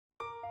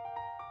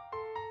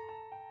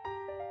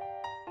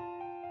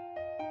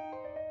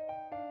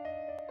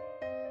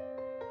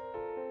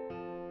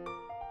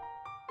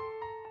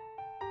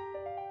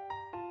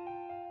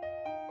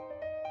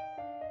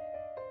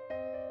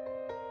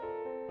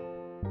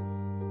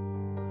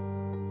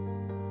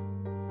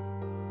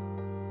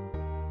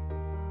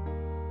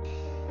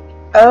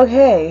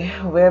Okay,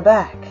 we're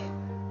back,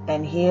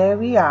 and here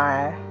we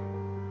are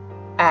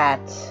at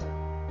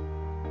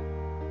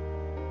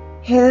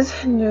his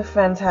new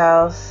friend's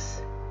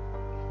house.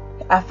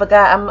 I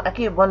forgot. I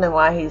keep wondering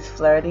why he's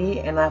flirty,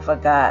 and I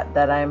forgot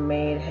that I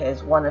made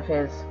one of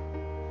his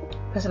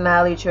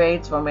personality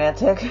traits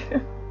romantic.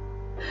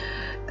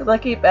 Because I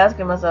keep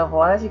asking myself,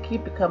 why does he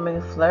keep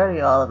becoming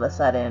flirty all of a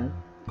sudden?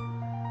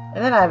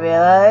 And then I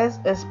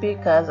realized it's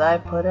because I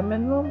put him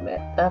in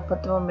the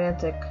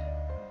romantic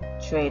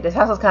trait. This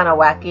house is kind of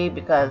wacky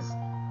because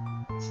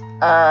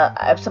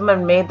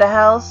someone made the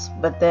house,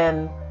 but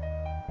then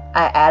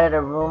I added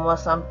a room or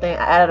something. I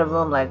added a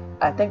room, like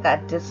I think I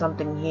did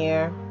something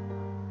here,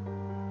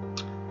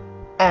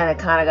 and it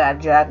kind of got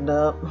jacked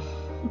up.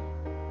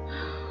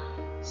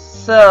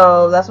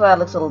 So that's why it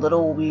looks a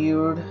little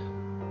weird,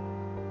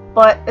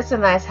 but it's a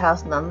nice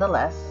house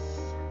nonetheless.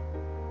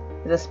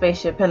 There's a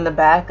spaceship in the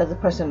back because the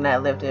person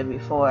that lived here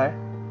before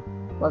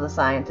was a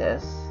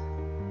scientist,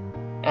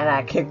 and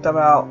I kicked him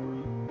out.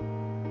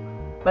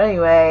 But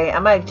anyway, I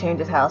might change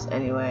his house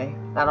anyway.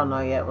 I don't know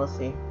yet, we'll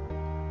see.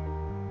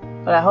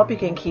 But I hope he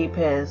can keep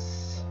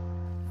his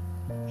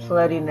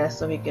flirtiness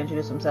so he can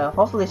introduce himself.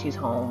 Hopefully she's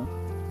home.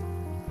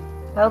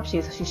 I hope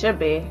she should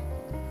be.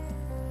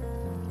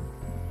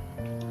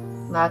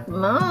 Knock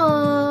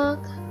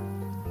knock.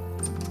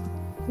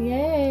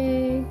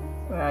 Yay.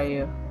 Where are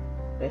you?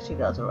 There she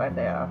goes, right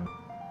there.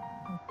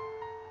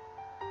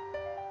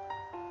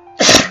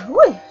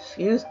 Whee,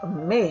 excuse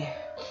me.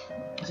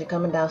 Is she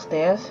coming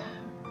downstairs?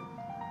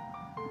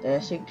 There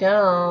she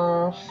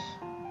goes.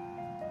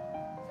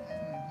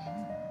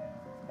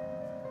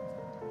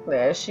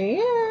 There she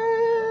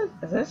is.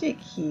 Isn't she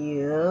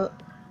cute?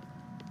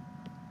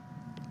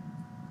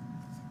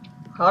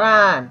 Hold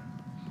on.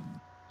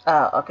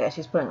 Oh, okay.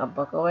 She's putting a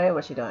book away.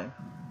 What's she doing?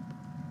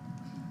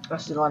 Or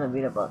she's going to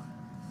read a book.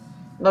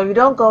 No, you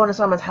don't go into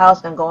someone's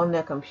house and go on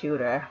their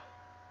computer.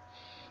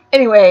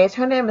 Anyways,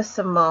 her name is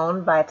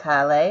Simone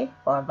Vitale,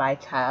 or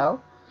Vital.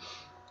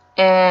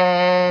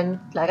 And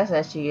like I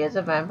said, she is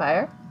a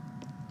vampire.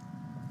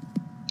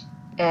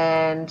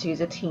 And she's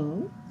a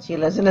teen. She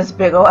lives in this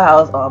big old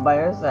house all by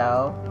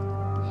herself.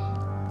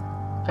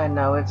 I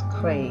know it's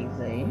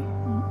crazy,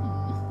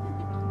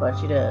 but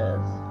she does.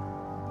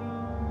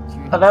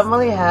 I don't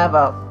really have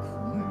a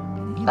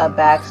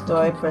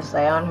backstory per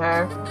se on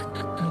her,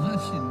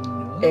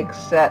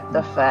 except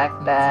the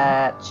fact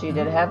that she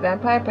did have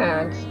vampire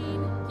parents.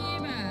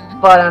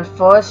 But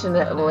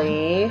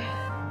unfortunately,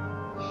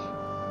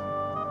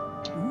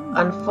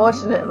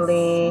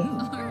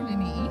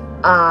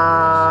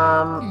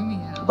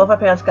 both her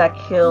parents got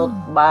killed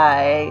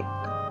by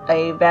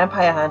a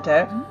vampire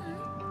hunter.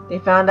 They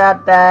found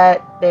out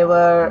that they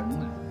were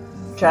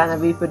trying to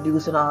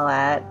reproduce and all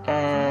that,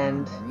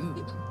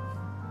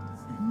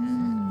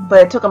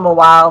 but it took him a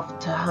while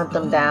to hunt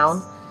them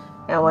down.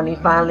 And when he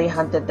finally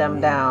hunted them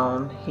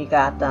down, he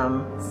got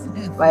them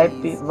right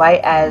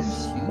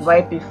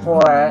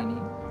before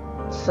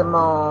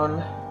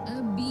Simone,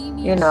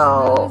 you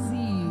know,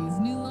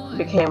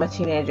 became a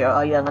teenager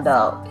or a young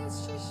adult.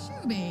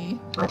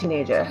 A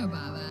teenager.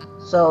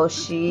 So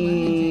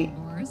she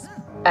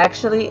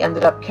actually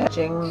ended up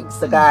catching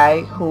the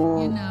guy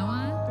who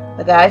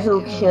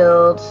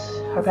killed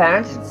her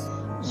parents.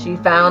 She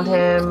found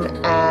him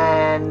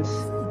and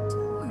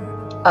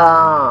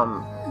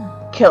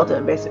killed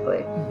him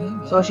basically.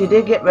 So she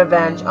did get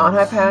revenge on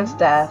her parents'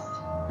 death.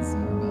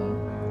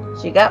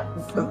 She got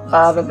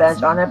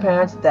revenge on her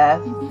parents'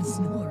 death.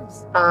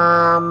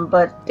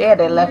 But yeah,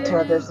 they left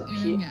her this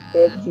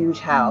big, huge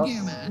house.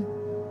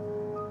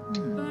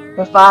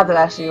 Her father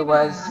actually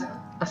was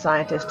a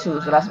scientist too,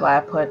 so that's why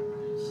I put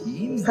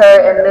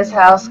her in this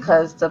house,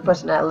 because the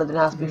person that lived in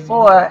the house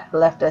before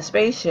left a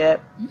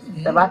spaceship,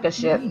 the rocket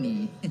ship,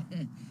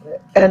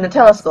 and the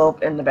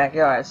telescope in the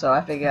backyard. So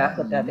I figured I'd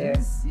put that there.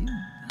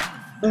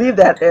 Leave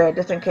that there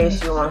just in case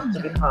she wants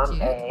to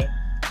become a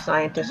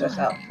scientist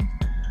herself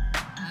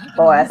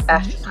or an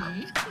astronaut.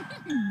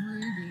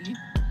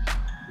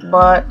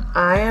 But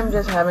I am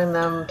just having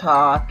them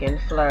talk and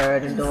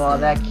flirt and do all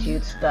that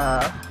cute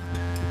stuff.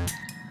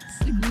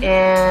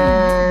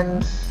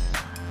 And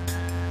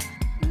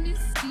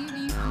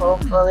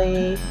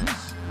hopefully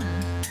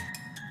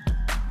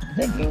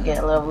they can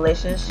get a little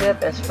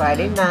relationship. It's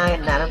Friday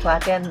night, 9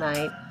 o'clock at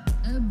night.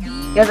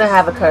 He doesn't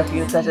have a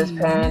curfew because his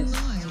parents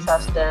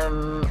trust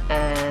him,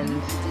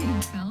 and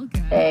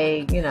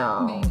they, you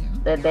know,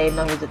 that they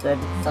know he's a good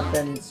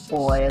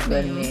boy, a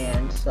good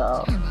man.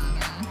 So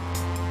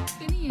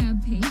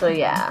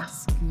yeah.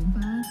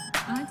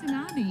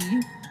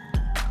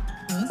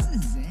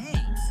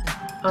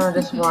 I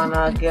just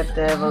wanna get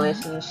their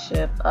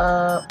relationship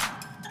up,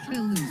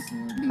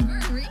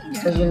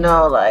 cause you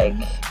know, like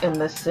in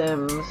The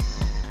Sims,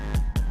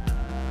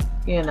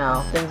 you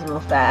know, things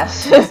move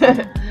fast.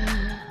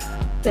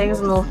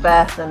 Things move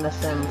fast in The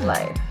Sims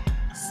life.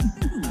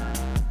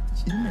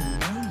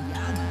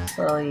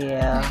 So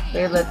yeah,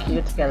 they look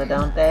cute together,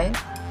 don't they?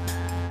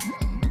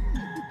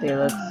 They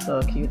look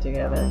so cute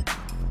together.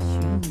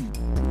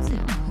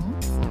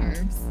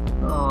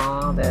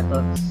 Aw, that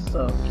looks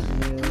so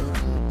cute.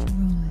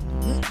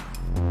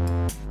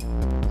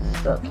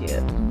 So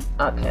cute.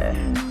 Okay.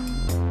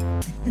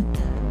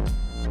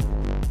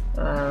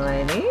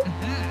 Alrighty.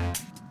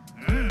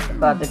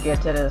 About to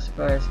get to this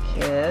first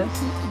kiss.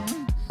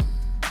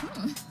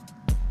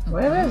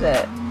 Where is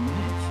it?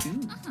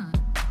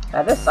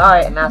 I just saw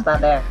it and now it's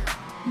not there.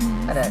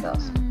 Oh, there it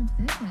goes.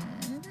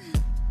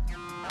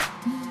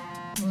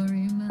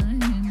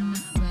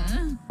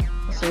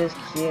 She is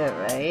cute,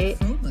 right?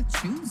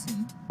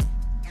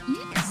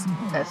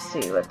 Let's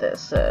see what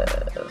this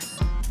says.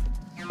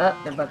 Oh,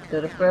 they're about to do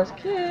the first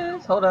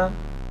kiss. Hold on.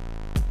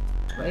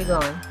 Where are you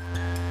going?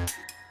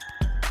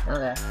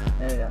 Okay,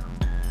 there we go.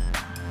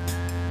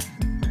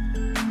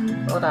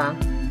 Hold on.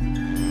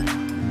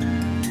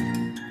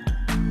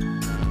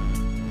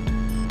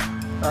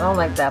 I don't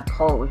like that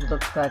pose. You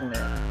look pregnant.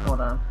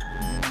 Hold on.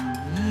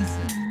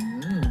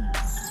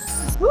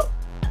 Whoop.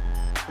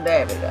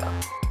 There we go.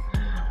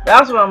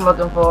 That's what I'm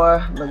looking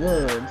for. The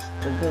goods.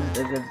 The goods,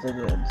 the goods, the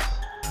goods.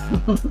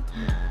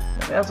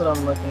 That's what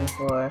I'm looking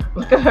for.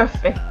 Look at her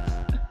face.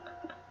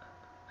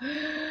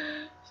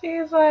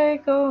 She's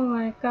like, oh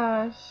my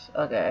gosh.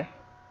 Okay.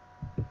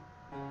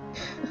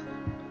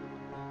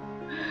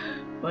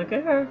 Look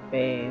at her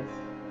face.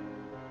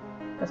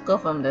 Let's go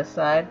from this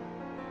side.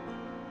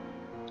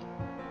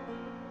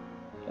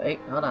 Wait,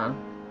 hold on.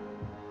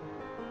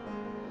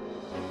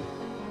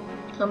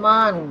 Come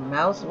on,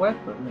 mouse, work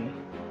with me.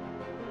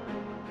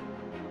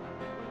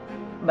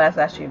 That's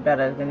actually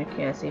better, then you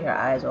can't see her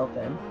eyes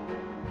open.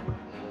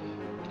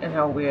 And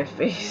her weird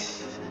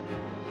face.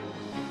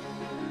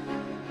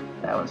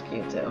 That one's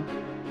cute too.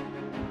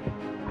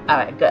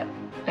 Alright, good.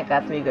 I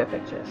got 3 good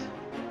pictures.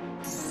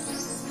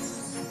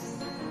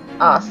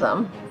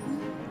 Awesome.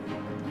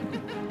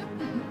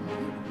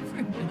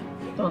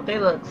 Don't they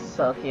look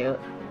so cute?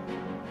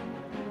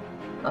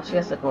 Oh, she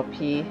has to go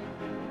pee.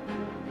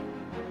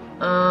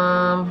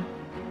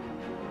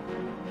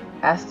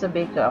 Has to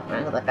be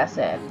girlfriend, like I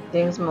said.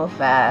 Things move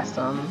fast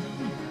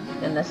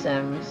in The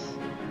Sims.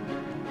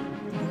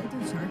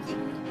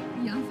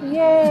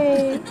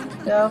 Yay!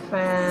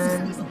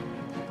 Girlfriend.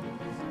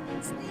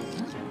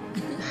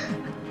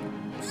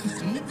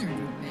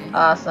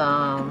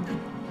 Awesome.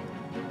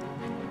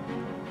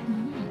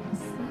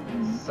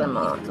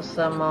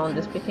 Simone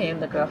just became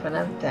the girlfriend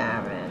of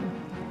Darien.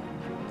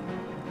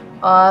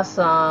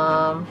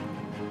 Awesome.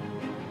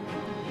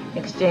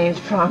 Exchange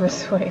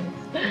promise rings.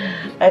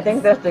 I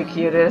think that's the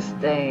cutest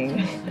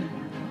thing.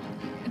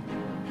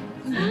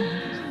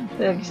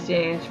 The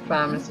exchange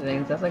promise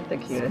rings. That's like the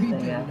cutest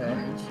thing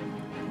ever.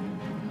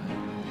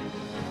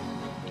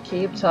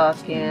 Keep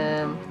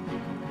talking.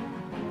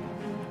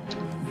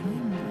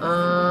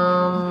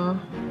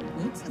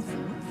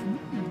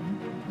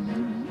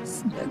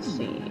 Let's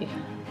see.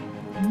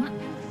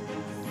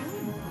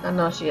 I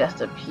know she has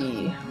to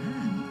pee.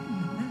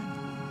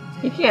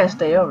 He can't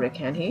stay over,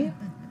 can he?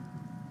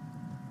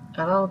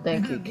 I don't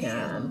think you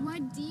can.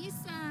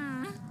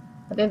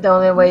 I think the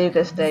only way you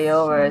can stay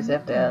over is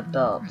if they're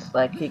adults.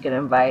 Like he can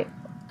invite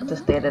to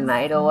stay the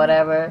night or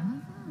whatever.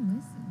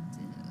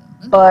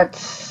 But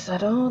I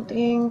don't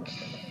think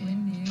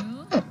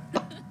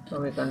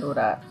we're gonna do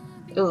that.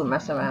 Ooh,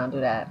 mess around, do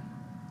that.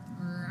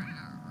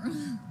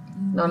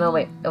 No,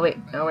 wait.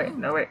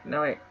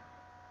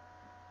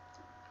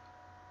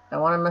 I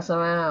wanna mess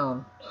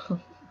around.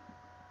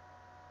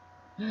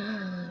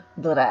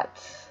 Do that.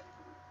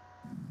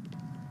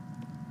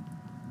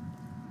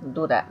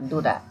 Do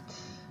that.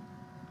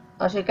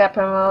 Oh, she got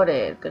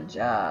promoted. Good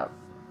job.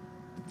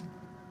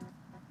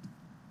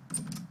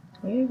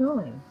 Where are you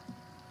going?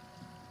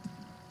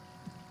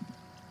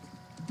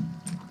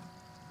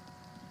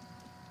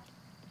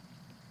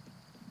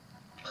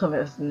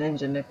 There's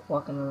Ninja Nick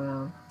walking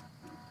around.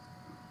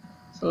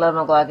 It's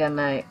 11 o'clock at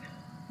night.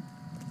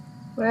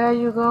 Where are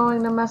you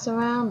going to mess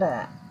around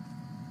at?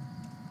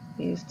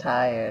 He's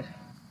tired.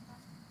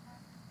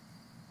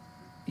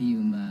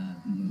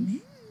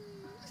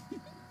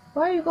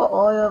 Why you go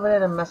all the way over there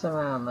to mess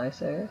around, like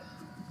serious?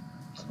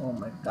 Oh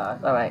my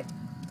gosh. Alright.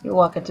 You're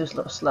walking too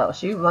slow.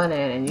 She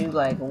running and you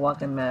like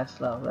walking mad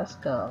slow. Let's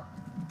go.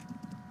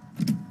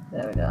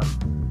 There we go.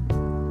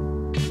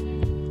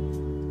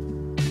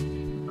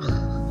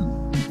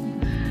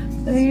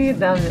 He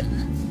done it.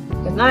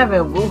 It's not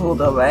even woohoo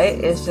though, right?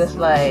 It's just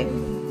like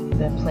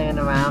they're playing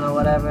around or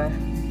whatever.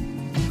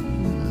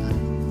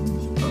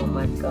 Oh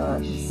my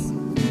gosh.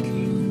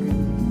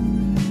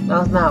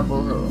 No, it's not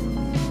woohoo.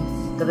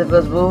 Because if it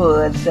was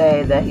woohoo, it'd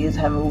say that he's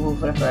having woohoo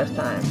for the first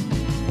time.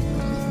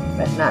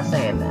 But it's not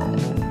saying that.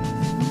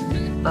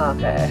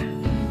 Okay.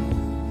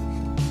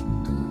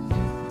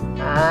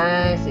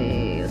 I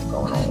see what's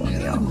going on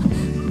here.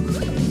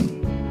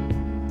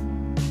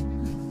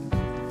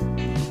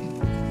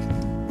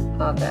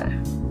 Okay.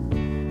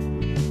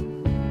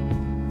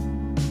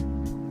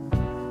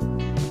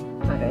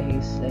 Okay,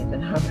 he's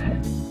sleeping. Okay.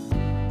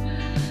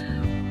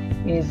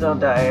 He's so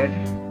tired.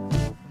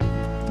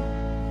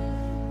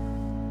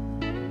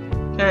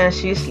 And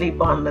she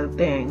sleep on the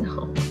thing.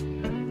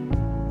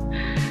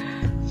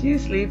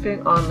 She's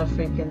sleeping on the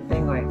freaking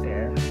thing right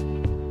there.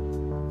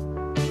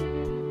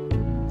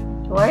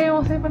 Why you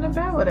won't sleep in the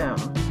bed with him?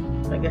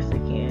 I guess they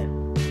can't.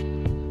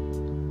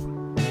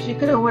 She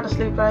could have went to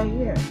sleep right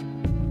here.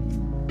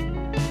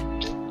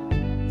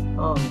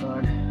 Oh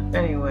Lord.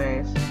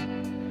 Anyways,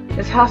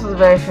 this house is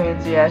very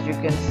fancy, as you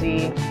can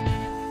see.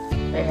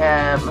 They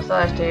have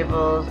massage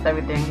tables,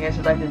 everything here. This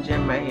is like the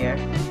gym right here.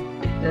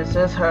 This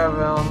is her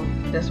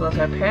room. This was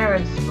her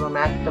parents' room.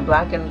 The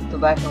black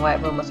and white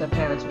room was her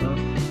parents'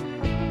 room.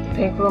 The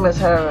pink room is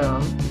her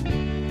room.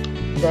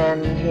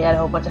 Then he had a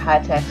whole bunch of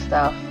high-tech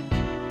stuff.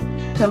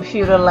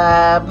 Computer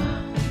lab.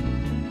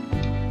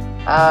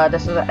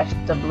 This is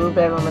the blue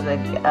bedroom is a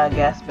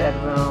guest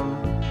bedroom.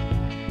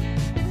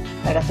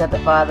 Like I said, the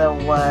father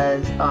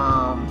was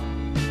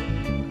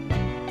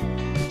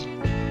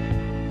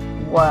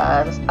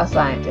a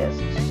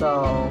scientist,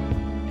 so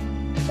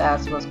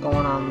that's what's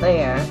going on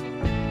there.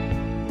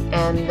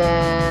 And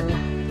then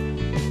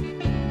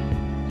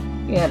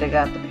yeah, they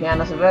got the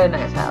piano. It's a very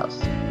nice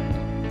house.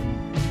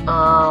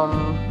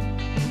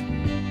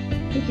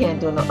 You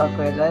can't do no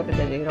upgrades, right?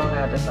 Because you don't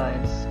have the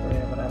science or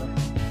whatever.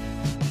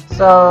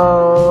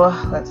 So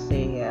let's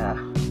see. Do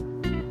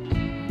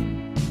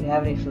you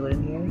have any food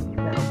in here? You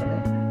can open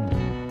it.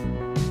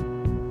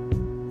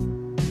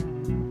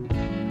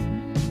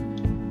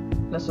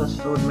 This was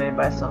food made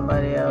by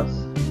somebody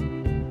else.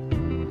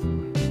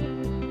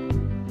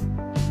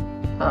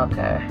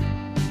 Okay.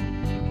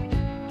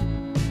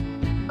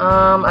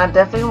 I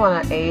definitely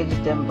want to age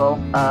them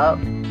both up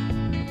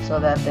so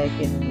that they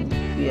can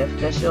be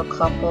official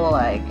couple,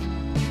 like,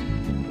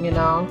 you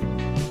know.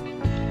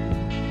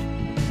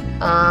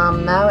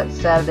 Now it's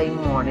Saturday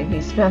morning.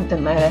 He spent the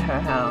night at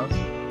her house,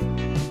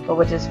 but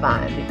which is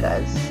fine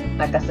because,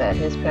 like I said,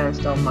 his parents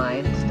don't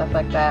mind stuff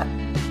like that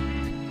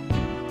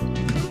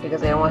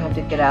because they don't want him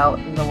to get out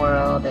in the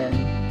world and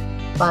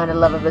find the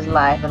love of his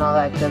life and all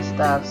that good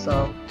stuff.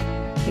 So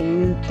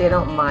they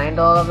don't mind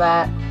all of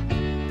that.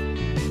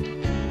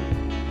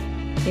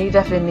 He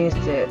definitely needs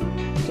to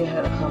get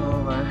her to come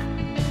over.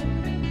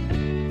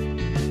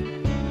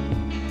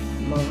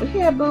 Come over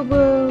here, boo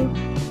boo.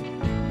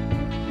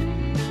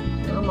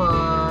 Come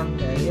on,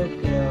 there you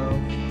go.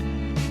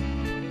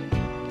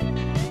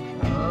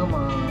 Come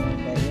on,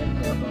 there you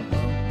go, boo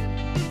boo.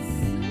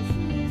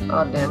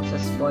 Oh damn,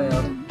 it's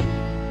spoiled.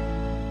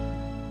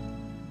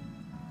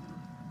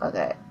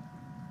 Okay.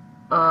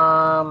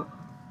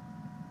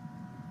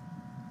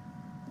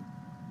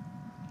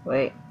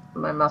 Wait,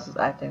 my mouse is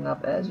acting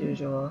up as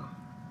usual.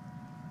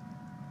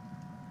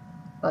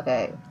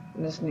 Okay,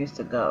 this needs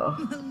to go.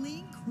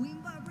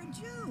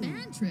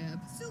 Band trip.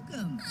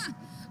 Sukum.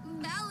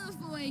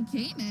 Malafoy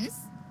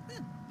Camus.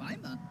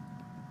 Bima.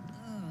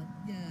 Oh,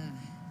 yeah.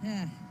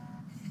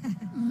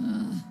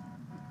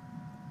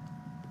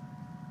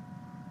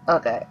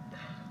 Okay.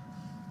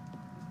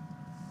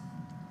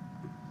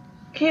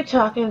 Keep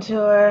talking to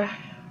her.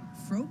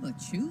 Froba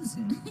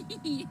choosing.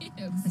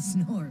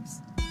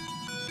 Snores.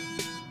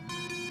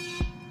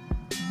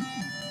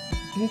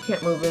 You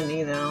can't move in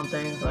either, I don't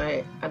think,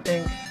 right? I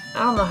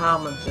don't know how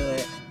I'm gonna do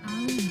it.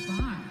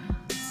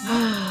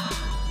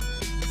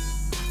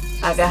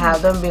 I could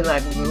have them be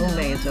like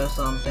roommates or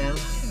something.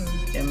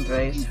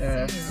 Embrace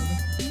her.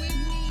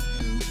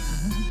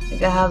 I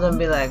could have them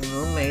be like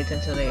roommates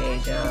until they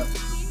age up.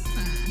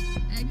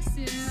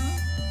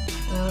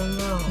 I don't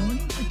know.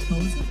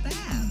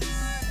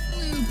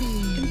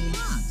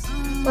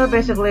 But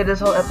basically, this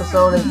whole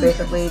episode is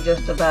basically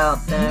just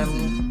about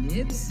them.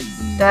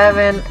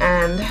 Darien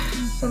and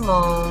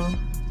Simone,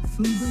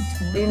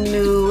 the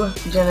new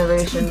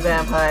generation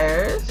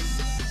vampires.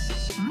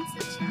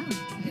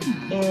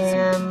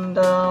 And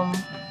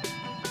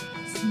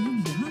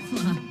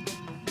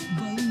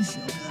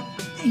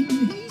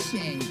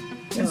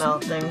you know,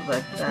 things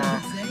like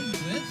that.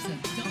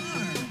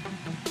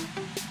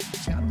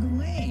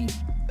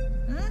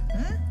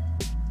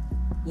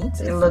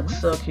 They look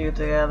so cute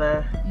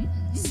together.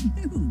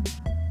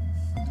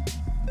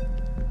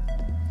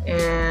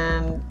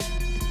 And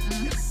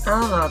I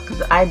don't know,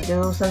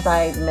 because since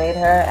I made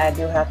her, I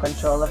do have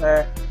control of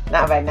her.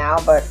 Not right now,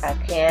 but I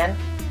can.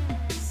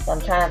 So I'm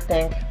trying to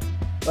think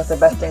what's the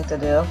best thing to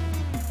do.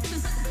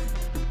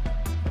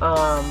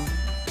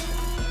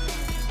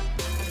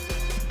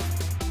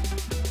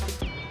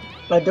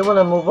 I do want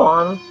to move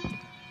on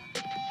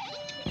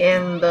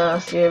in the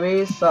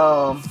series,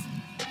 so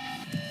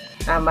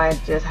I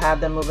might just have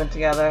them moving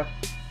together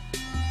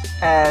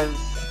as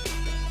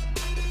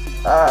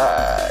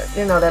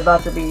you know, they're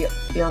about to be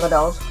young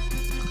adults.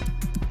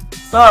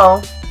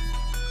 So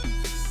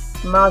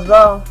might as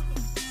well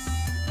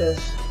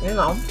just, you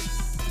know,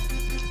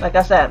 like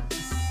I said,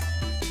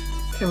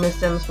 Miss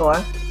Sims 4,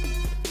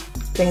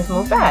 things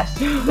move fast.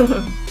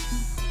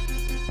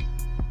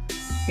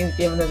 He's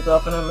giving his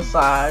girlfriend a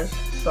massage.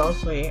 So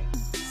sweet.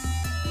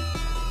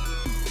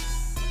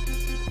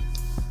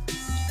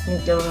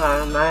 He's giving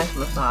her a nice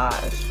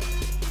massage.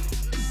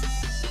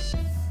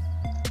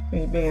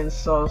 He's being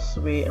so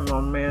sweet and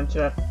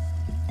romantic.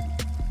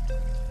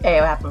 Hey,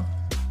 what happened?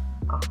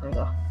 Oh, there you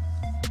go.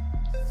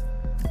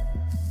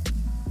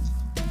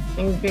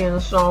 He's being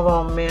so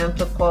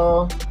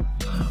romantical.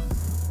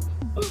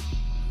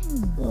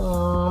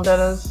 Oh, that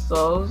is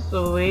so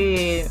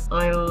sweet.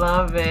 I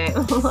love it.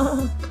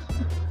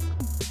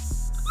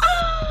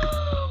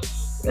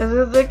 This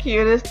is the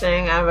cutest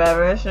thing I've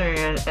ever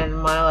seen in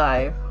my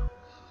life.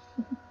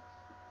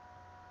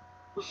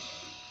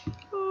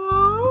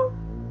 Oh,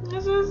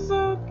 this is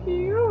so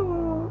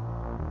cute.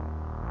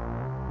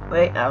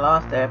 Wait, I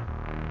lost it.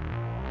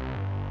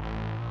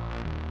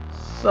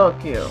 So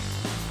cute.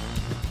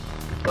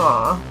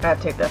 Aw,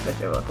 gotta take that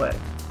picture real quick.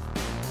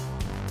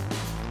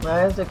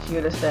 That is the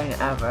cutest thing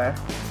ever.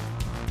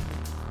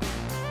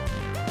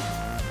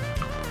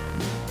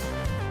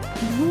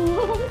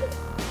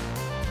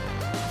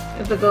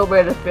 It's a good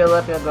way to fill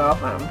up your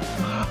girlfriend.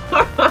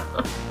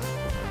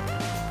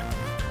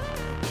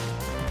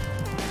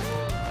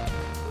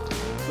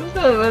 It's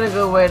a really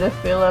good way to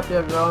fill up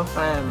your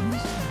girlfriend.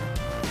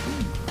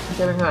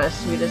 Giving her the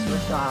sweetest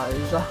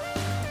massage.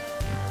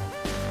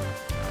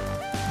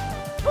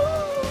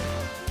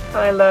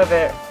 I love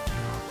it.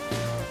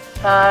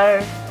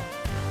 I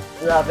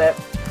love it.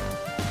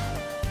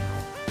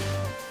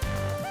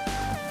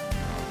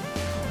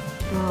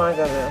 Oh my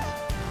goodness.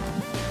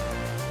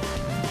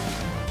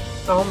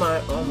 Oh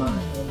my, oh my,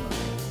 oh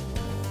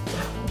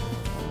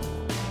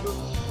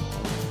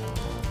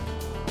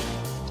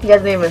my. He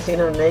hasn't even seen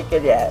her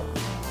naked yet.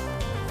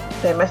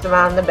 They messed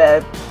around in the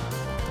bed.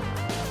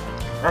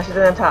 Now she's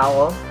in a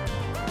towel.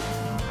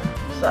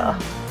 So.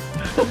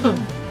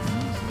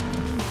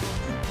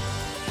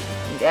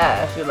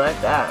 Yeah, she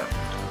liked that.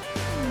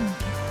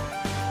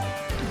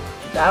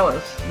 That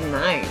was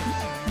nice.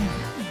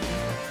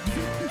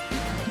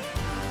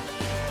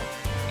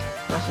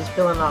 Now she's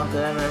feeling all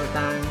good and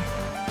everything.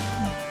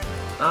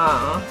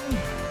 Aww.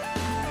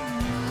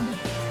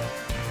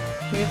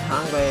 She's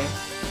hungry.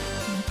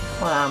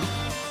 Hold on.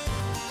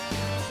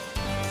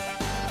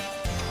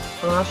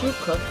 Well, she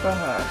cooked for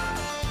her.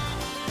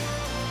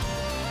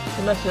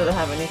 She must not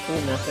have any food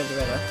in the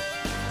refrigerator.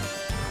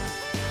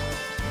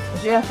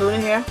 Does she have food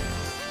in here?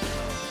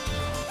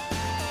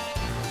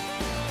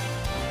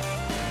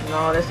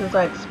 No, this is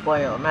like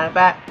spoiled. Matter of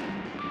fact,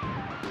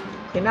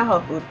 clean out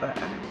her food for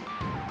her.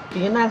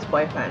 Be a nice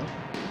boyfriend.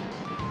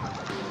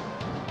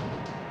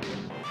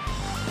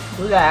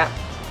 Do that.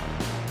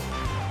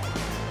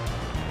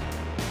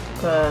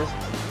 Because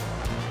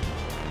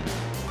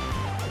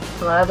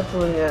a lot of the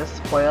food here is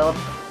spoiled.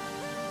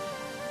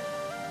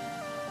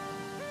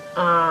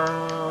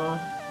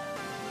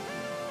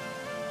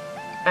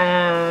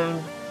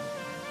 And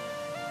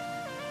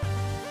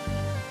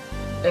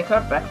they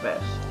cook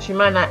breakfast. She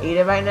might not eat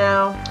it right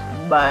now,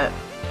 but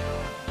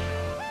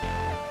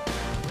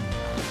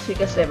she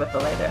can save it for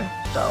later.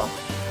 So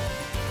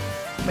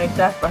make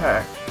that for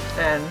her.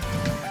 And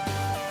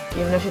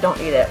even if she don't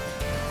eat it,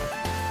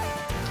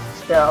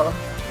 still,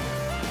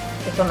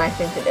 it's a nice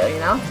thing to do, you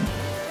know?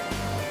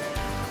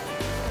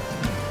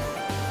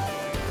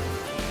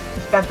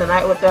 You spent the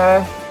night with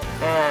her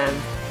and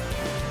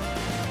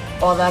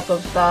all that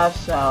good stuff,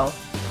 so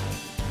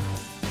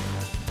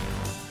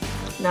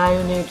now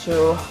you need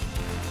to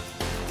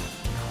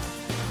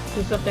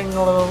do something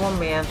a little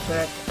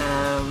romantic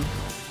and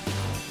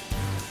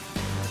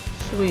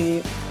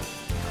sweet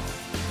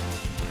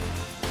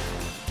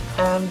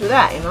and do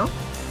that, you know?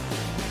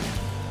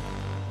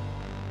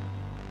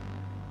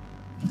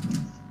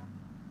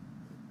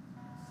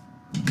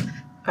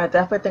 I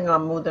definitely think I'll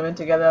move them in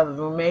together as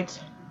roommates.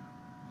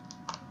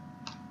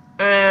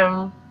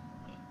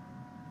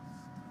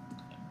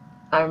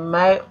 I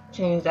might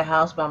change the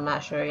house, but I'm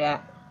not sure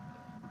yet.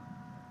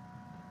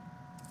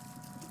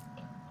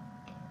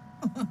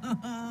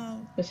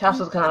 This house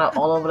is kind of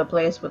all over the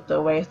place with the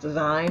way it's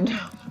designed.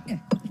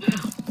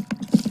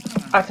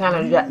 I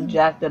kind of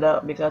jacked it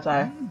up because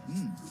I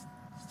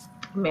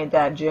made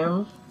that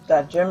gym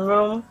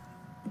room.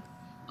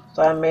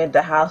 So I made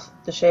the house,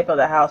 the shape of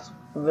the house,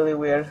 really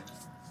weird.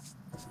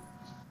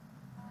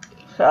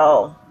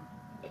 So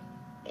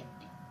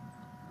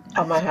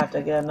I might have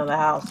to get another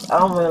house. I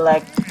don't really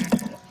like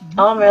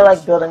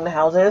building the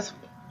houses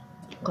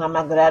because I'm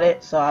not good at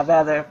it. So I'd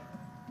rather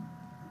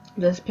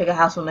just pick a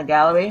house from the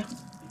gallery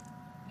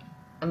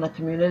and the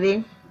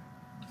community,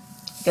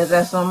 because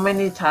there's so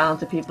many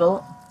talented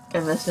people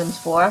in the Sims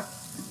 4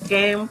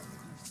 game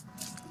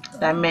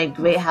that make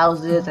great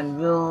houses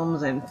and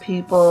rooms and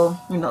people,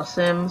 you know,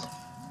 Sims.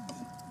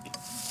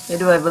 They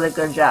do a really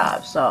good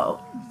job.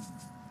 So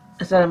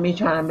instead of me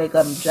trying to make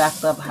a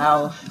jacked up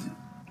house,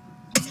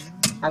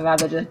 I'd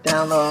rather just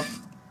download,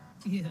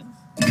 you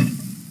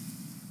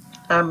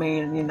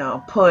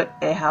know, put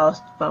a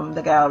house from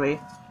the gallery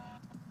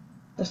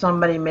that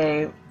somebody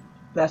made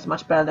that's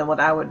much better than what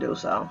I would do.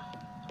 So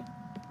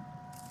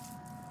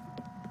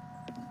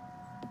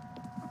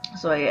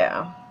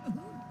yeah.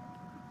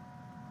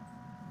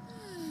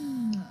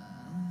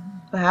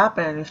 What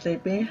happened? You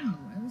sleepy?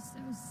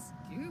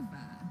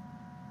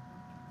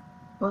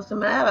 What's the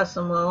matter,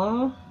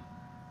 Simone?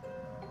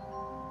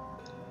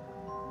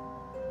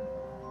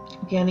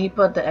 Can you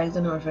put the eggs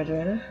in the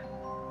refrigerator?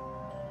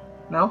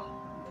 No?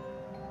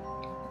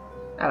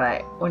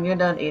 Alright, when you're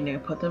done eating,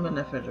 put them in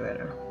the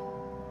refrigerator.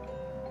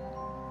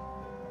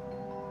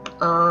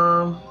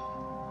 Hold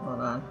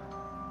on.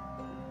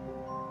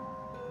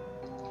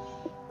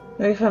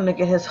 Maybe for him to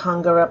get his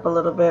hunger up a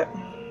little bit.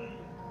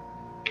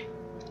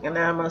 And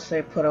then I'm gonna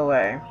say put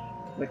away,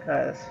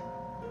 because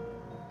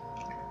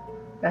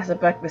that's the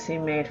breakfast he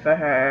made for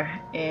her,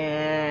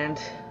 and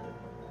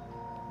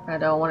I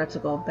don't want it to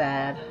go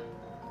bad.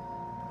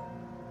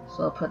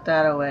 So put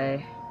that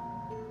away.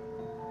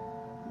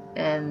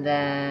 And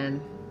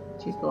then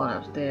she's going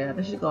upstairs. I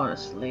think she's going to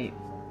sleep.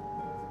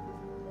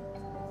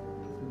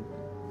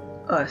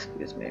 Oh,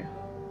 excuse me.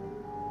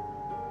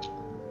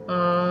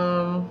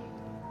 I'm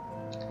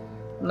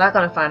not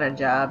gonna find a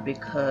job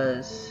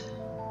because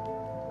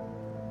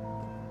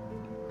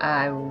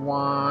I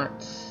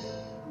want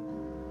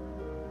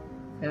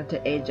him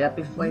to age up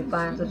before he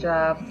finds a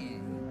job.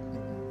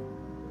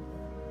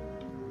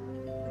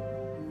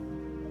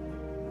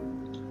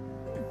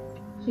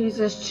 He's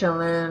just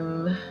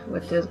chilling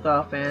with his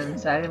girlfriend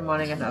Saturday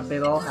morning in her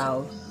big old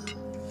house.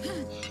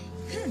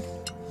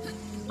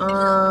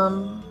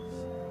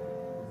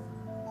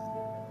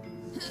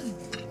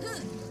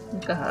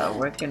 Look at her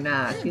working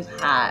out. She's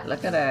hot.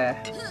 Look at her.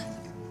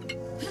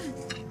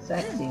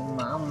 Sexy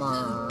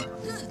mama.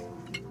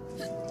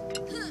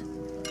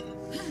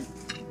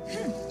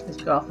 His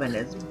girlfriend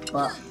is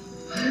buff.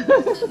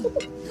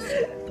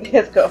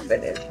 His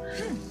girlfriend is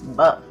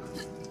buff.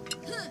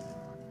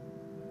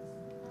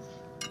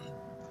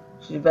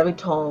 She's very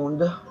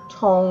toned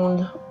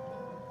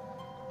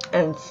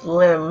and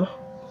slim.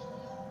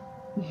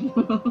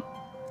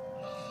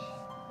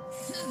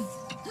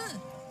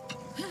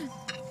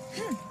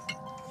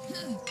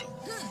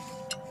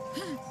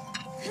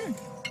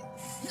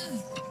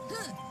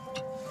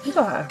 Look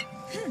at her.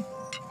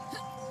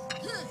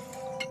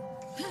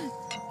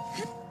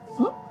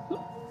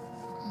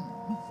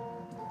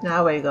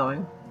 Now where are you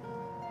going?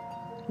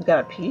 You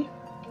gotta pee?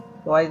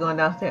 Why are you going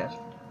downstairs?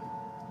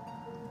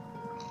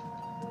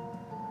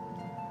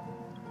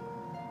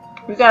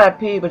 You gotta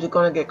pee, but you're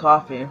gonna get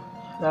coffee.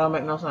 That don't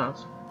make no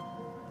sense.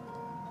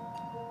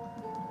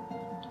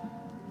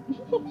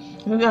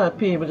 You gotta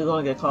pee, but you're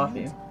gonna get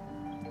coffee.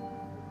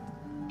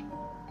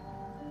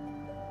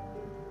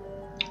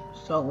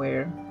 So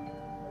weird.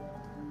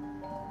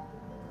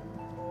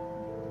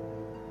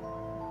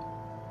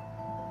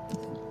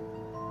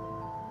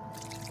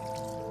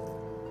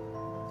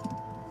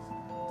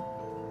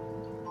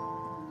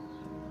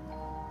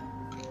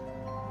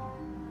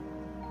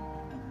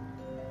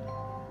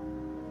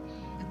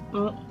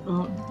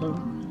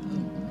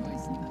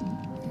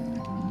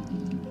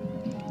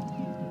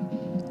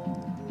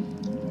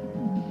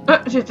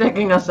 She's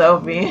taking a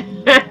selfie.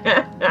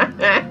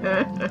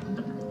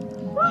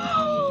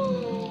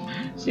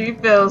 She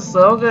feels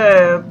so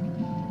good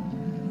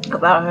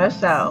about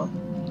herself.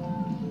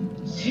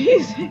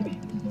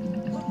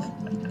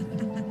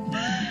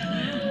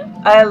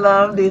 I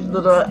love these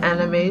little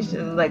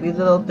animations, like these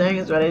little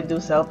things where they do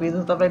selfies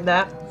and stuff like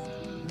that.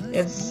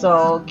 It's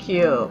so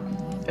cute.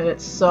 And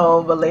it's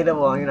so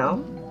relatable, you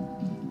know?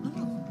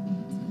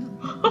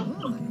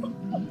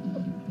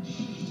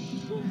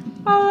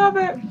 I love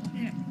it.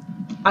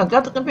 I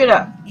got the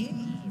computer.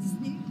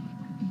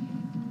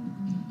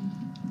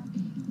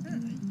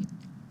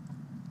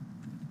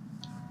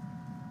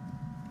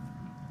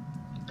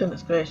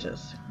 Goodness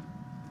gracious.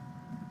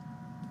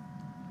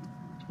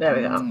 There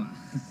we go.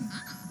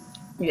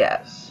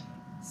 Yes.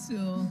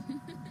 So,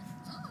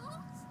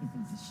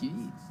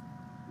 she's.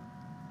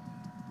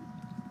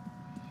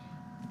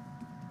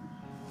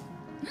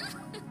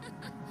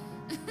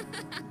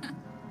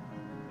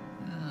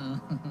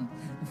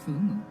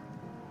 Fumu.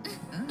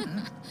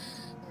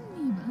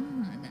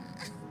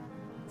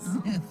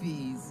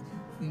 Steffi's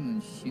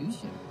Fumu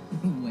Shusha.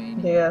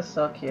 They are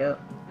so cute.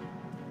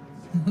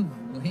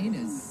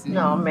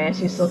 No man,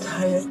 she's so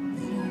tired.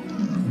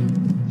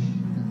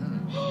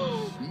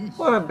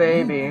 Poor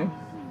baby.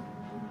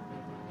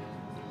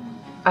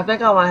 I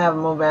think I want to have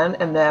them move in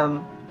and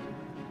then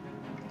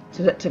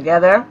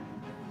together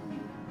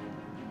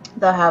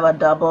they'll have a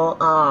double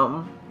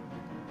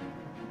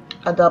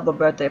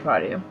birthday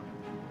party.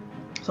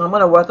 So I'm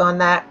gonna work on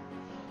that,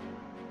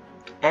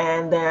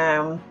 and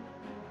then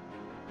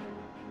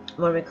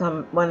when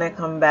they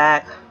come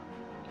back,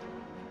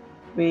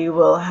 we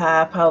will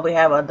probably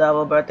have a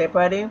double birthday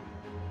party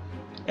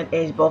and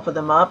age both of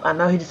them up. I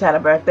know he just had a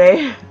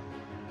birthday,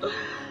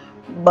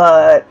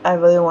 but I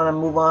really want to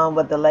move on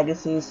with the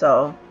legacy,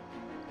 so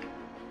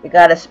we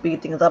gotta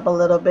speed things up a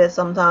little bit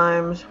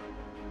sometimes,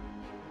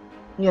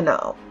 you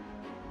know.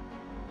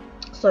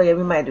 So yeah,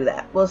 we might do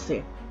that. We'll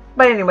see.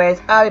 But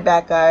anyways, I'll be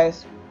back,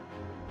 guys.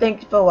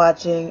 Thank you for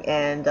watching,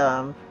 and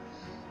I'll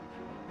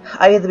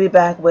either be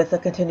back with a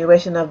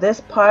continuation of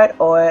this part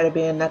or it'll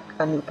be a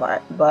new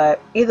part. But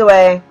either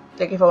way,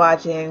 thank you for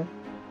watching.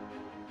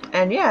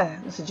 And yeah,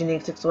 this is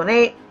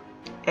Unique618,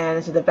 and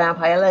this is the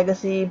Vampire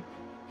Legacy,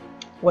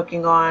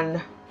 working on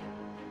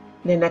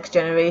the next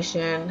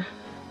generation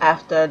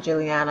after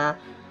Guiliana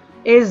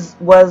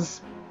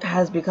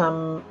has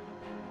become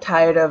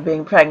tired of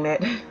being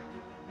pregnant.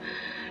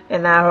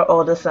 And now her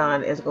oldest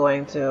son is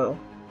going to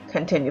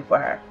continue for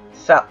her.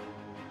 So,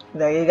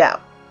 there you go.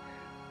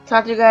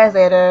 Talk to you guys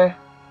later.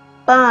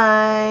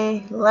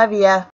 Bye. Love ya.